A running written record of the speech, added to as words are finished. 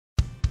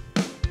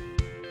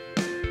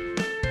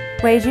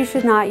Ways you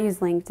should not use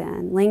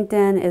LinkedIn.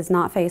 LinkedIn is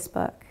not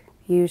Facebook.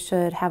 You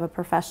should have a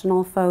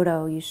professional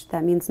photo.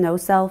 That means no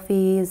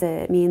selfies.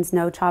 It means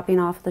no chopping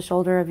off the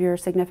shoulder of your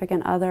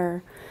significant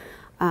other.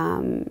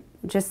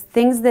 Just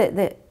things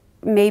that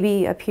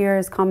maybe appear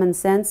as common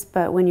sense,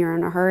 but when you're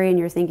in a hurry and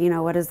you're thinking,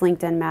 oh, what does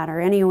LinkedIn matter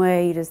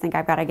anyway? You just think,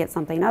 I've got to get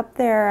something up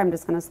there. I'm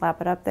just going to slap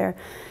it up there.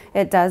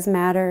 It does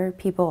matter.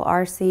 People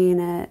are seeing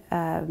it.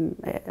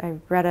 I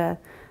read a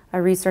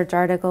research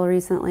article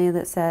recently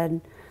that said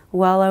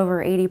well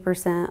over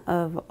 80%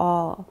 of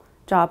all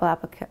job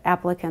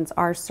applicants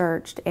are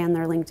searched and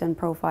their LinkedIn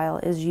profile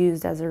is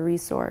used as a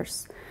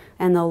resource.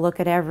 And they'll look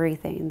at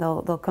everything.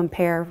 They'll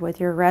compare with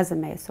your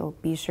resume, so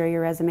be sure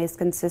your resume is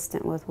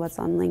consistent with what's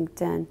on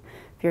LinkedIn.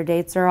 If your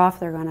dates are off,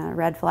 they're going to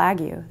red flag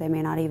you. They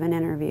may not even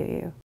interview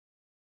you.